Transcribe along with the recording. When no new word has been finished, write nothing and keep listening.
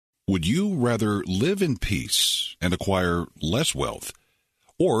Would you rather live in peace and acquire less wealth,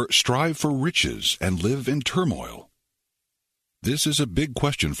 or strive for riches and live in turmoil? This is a big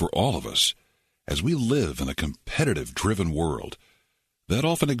question for all of us, as we live in a competitive-driven world that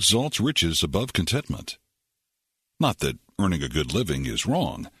often exalts riches above contentment. Not that earning a good living is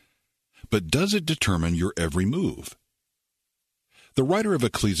wrong, but does it determine your every move? The writer of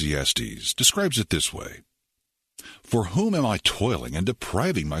Ecclesiastes describes it this way: "For whom am I toiling and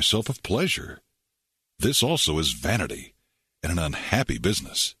depriving myself of pleasure? This also is vanity and an unhappy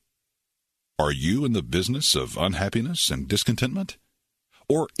business." Are you in the business of unhappiness and discontentment,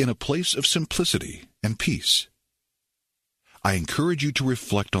 or in a place of simplicity and peace? I encourage you to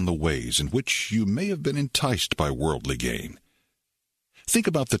reflect on the ways in which you may have been enticed by worldly gain. Think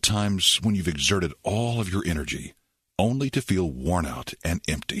about the times when you've exerted all of your energy only to feel worn out and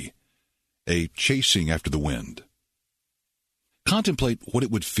empty, a chasing after the wind. Contemplate what it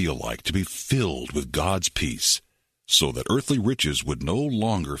would feel like to be filled with God's peace, so that earthly riches would no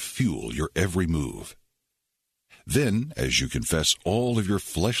longer fuel your every move. Then, as you confess all of your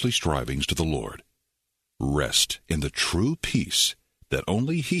fleshly strivings to the Lord, rest in the true peace that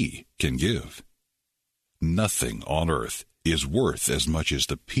only He can give. Nothing on earth is worth as much as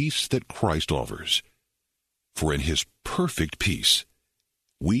the peace that Christ offers. For in His perfect peace,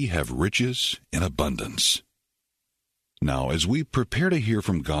 we have riches in abundance. Now, as we prepare to hear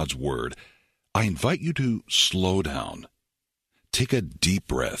from God's Word, I invite you to slow down, take a deep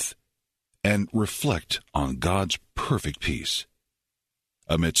breath, and reflect on God's perfect peace.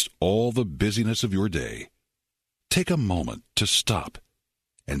 Amidst all the busyness of your day, take a moment to stop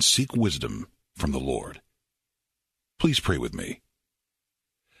and seek wisdom from the Lord. Please pray with me.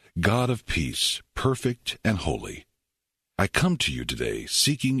 God of peace, perfect and holy, I come to you today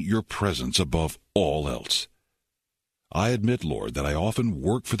seeking your presence above all else. I admit, Lord, that I often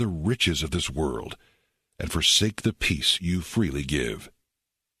work for the riches of this world and forsake the peace you freely give.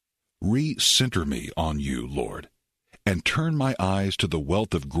 Recenter me on you, Lord, and turn my eyes to the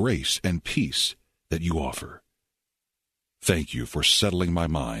wealth of grace and peace that you offer. Thank you for settling my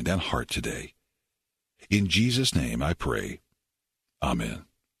mind and heart today. In Jesus' name I pray. Amen.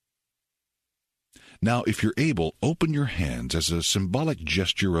 Now, if you're able, open your hands as a symbolic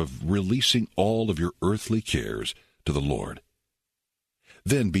gesture of releasing all of your earthly cares to the Lord.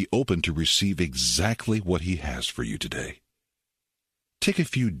 Then be open to receive exactly what He has for you today. Take a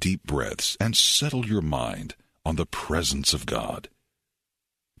few deep breaths and settle your mind on the presence of God.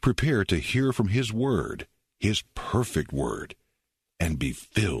 Prepare to hear from His Word, His perfect Word, and be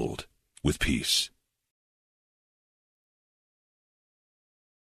filled with peace.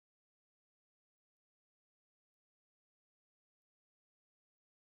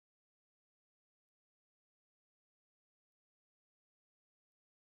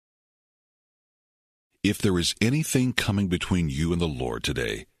 If there is anything coming between you and the Lord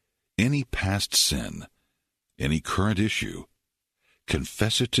today, any past sin, any current issue,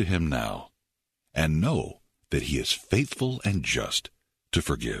 confess it to Him now, and know that He is faithful and just to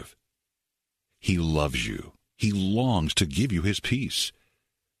forgive. He loves you. He longs to give you His peace.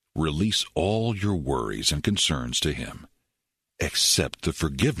 Release all your worries and concerns to Him. Accept the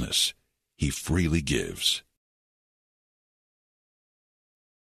forgiveness He freely gives.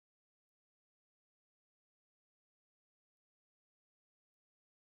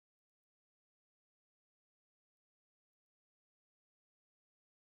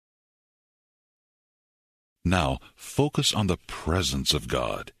 Now, focus on the presence of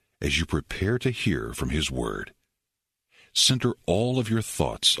God as you prepare to hear from His Word. Center all of your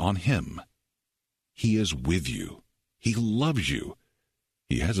thoughts on Him. He is with you. He loves you.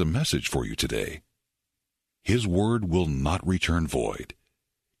 He has a message for you today. His Word will not return void.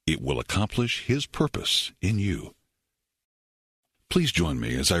 It will accomplish His purpose in you. Please join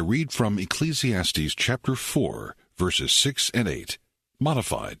me as I read from Ecclesiastes chapter 4, verses 6 and 8,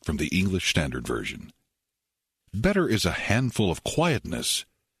 modified from the English Standard Version. Better is a handful of quietness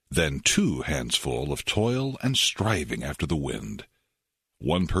than 2 handsful of toil and striving after the wind.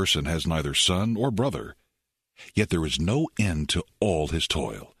 One person has neither son or brother, yet there is no end to all his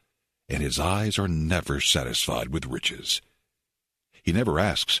toil, and his eyes are never satisfied with riches. He never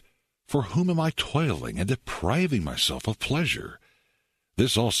asks, "For whom am I toiling and depriving myself of pleasure?"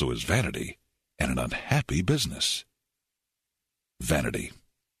 This also is vanity and an unhappy business. Vanity,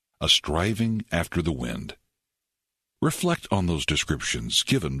 a striving after the wind. Reflect on those descriptions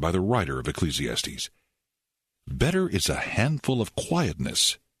given by the writer of Ecclesiastes. Better is a handful of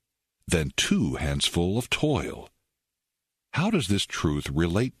quietness than 2 handsful of toil. How does this truth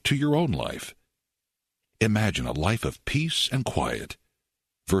relate to your own life? Imagine a life of peace and quiet.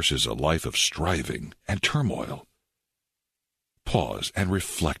 versus a life of striving and turmoil? Pause and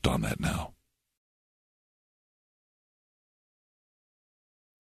reflect on that now.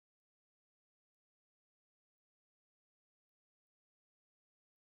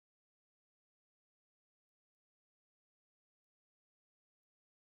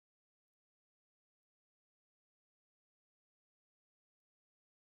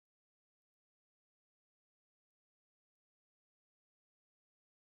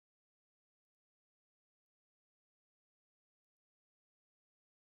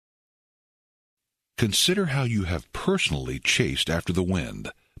 Consider how you have personally chased after the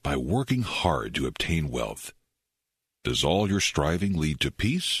wind by working hard to obtain wealth. Does all your striving lead to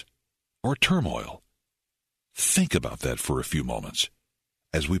peace or turmoil? Think about that for a few moments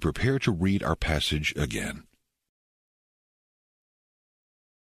as we prepare to read our passage again.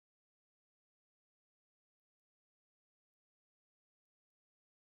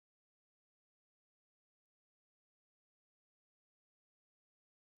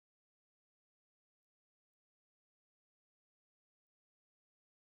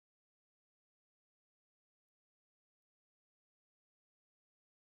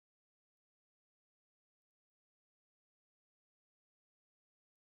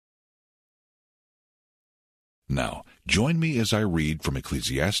 Now, join me as I read from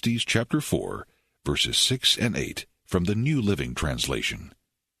Ecclesiastes chapter 4, verses 6 and 8 from the New Living Translation.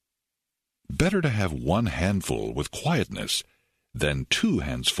 Better to have one handful with quietness than 2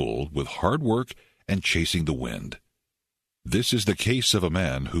 hands full with hard work and chasing the wind. This is the case of a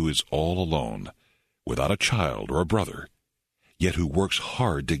man who is all alone, without a child or a brother, yet who works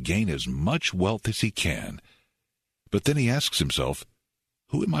hard to gain as much wealth as he can. But then he asks himself,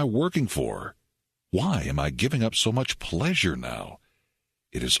 who am I working for? Why am I giving up so much pleasure now?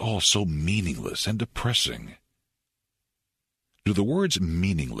 It is all so meaningless and depressing. Do the words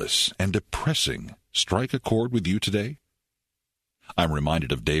meaningless and depressing strike a chord with you today? I'm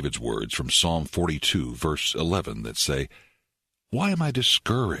reminded of David's words from Psalm 42, verse 11 that say, "Why am I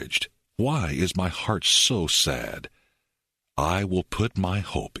discouraged? Why is my heart so sad? I will put my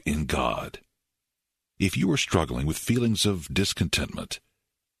hope in God." If you are struggling with feelings of discontentment,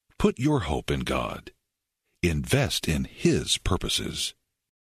 put your hope in God. Invest in His purposes.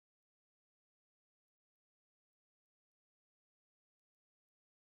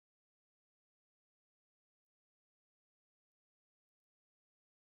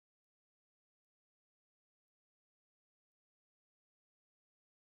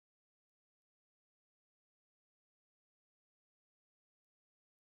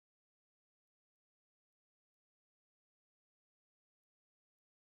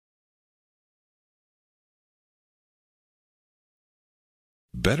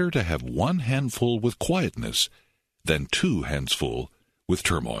 Better to have one handful with quietness than 2 hands full with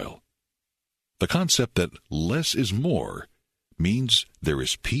turmoil. The concept that less is more means there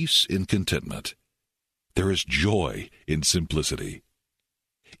is peace in contentment. There is joy in simplicity.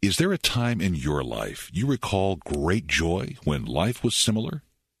 Is there a time in your life you recall great joy when life was similar?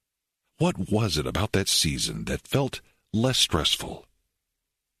 What was it about that season that felt less stressful?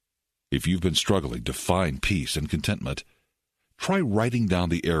 If you've been struggling to find peace and contentment, try writing down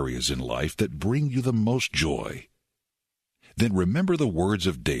the areas in life that bring you the most joy. Then remember the words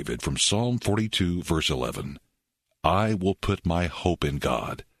of David from Psalm 42, verse 11. I will put my hope in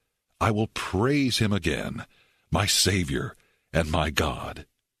God. I will praise Him again, my Savior and my God.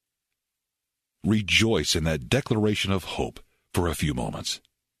 Rejoice in that declaration of hope for a few moments.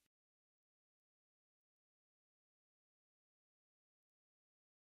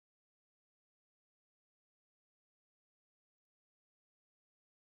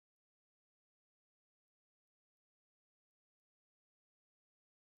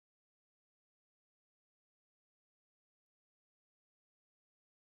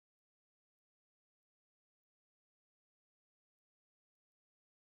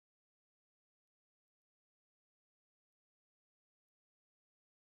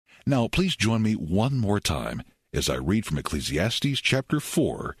 Now, please join me one more time as I read from Ecclesiastes chapter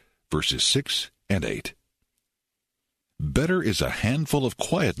 4, verses 6 and 8. Better is a handful of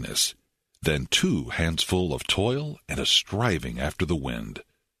quietness than 2 handsful of toil and a striving after the wind.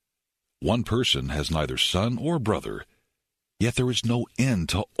 One person has neither son or brother, yet there is no end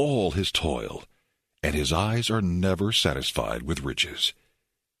to all his toil, and his eyes are never satisfied with riches.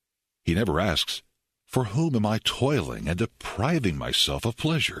 He never asks, for whom am I toiling and depriving myself of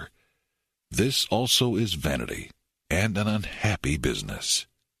pleasure? This also is vanity and an unhappy business.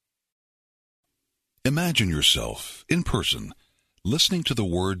 Imagine yourself, in person, listening to the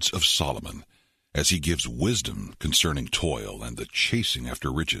words of Solomon as he gives wisdom concerning toil and the chasing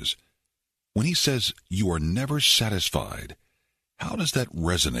after riches. When he says you are never satisfied, how does that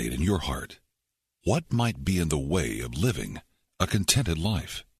resonate in your heart? What might be in the way of living a contented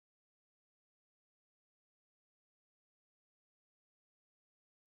life?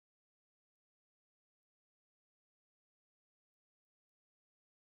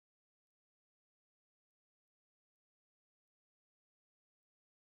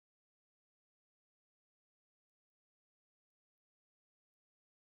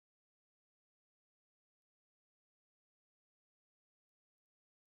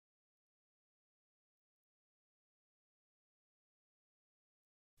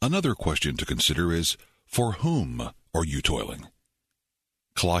 Another question to consider is, for whom are you toiling?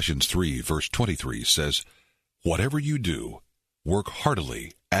 Colossians 3, verse 23 says, "Whatever you do, work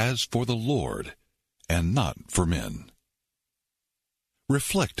heartily as for the Lord, and not for men."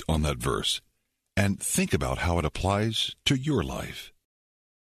 Reflect on that verse and think about how it applies to your life.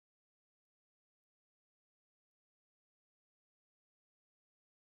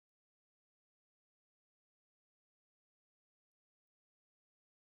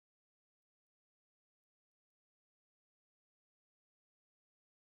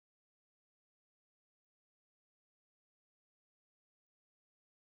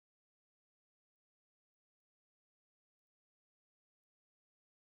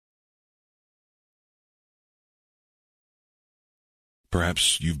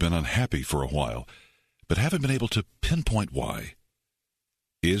 Perhaps you've been unhappy for a while, but haven't been able to pinpoint why.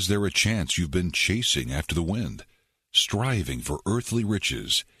 Is there a chance you've been chasing after the wind, striving for earthly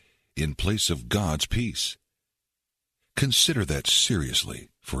riches in place of God's peace? Consider that seriously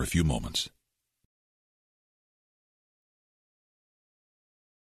for a few moments.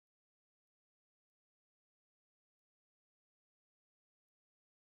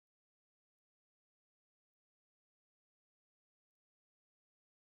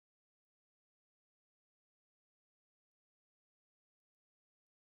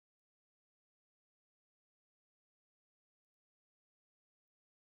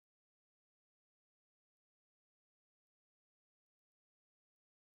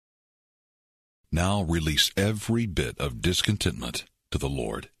 Now release every bit of discontentment to the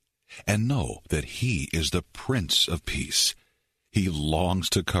Lord, and know that He is the Prince of Peace. He longs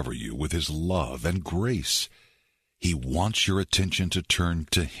to cover you with His love and grace. He wants your attention to turn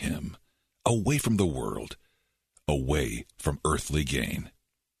to Him, away from the world, away from earthly gain.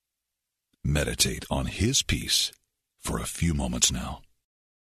 Meditate on His peace for a few moments now.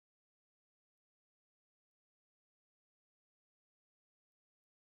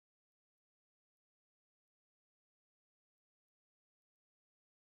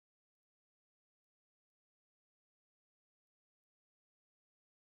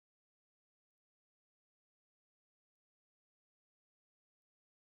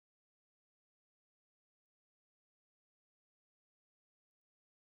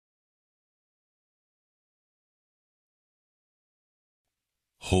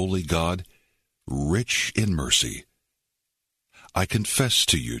 Holy God, rich in mercy, I confess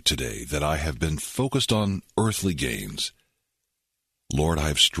to you today that I have been focused on earthly gains. Lord, I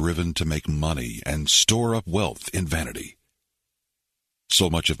have striven to make money and store up wealth in vanity. So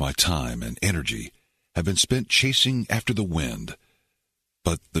much of my time and energy have been spent chasing after the wind.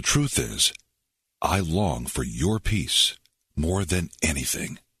 But the truth is, I long for your peace more than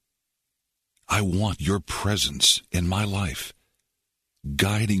anything. I want your presence in my life,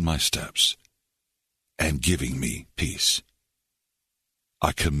 guiding my steps and giving me peace.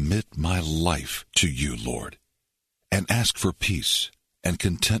 I commit my life to you, Lord, and ask for peace and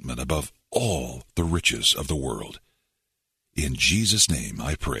contentment above all the riches of the world. In Jesus' name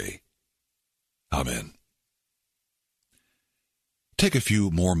I pray. Amen. Take a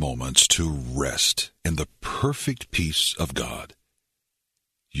few more moments to rest in the perfect peace of God.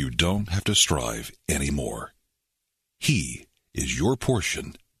 You don't have to strive anymore. He is your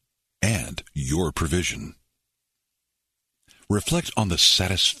portion and your provision. Reflect on the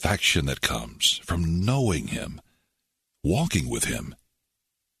satisfaction that comes from knowing Him, walking with Him,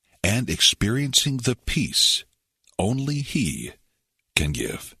 and experiencing the peace only He can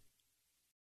give.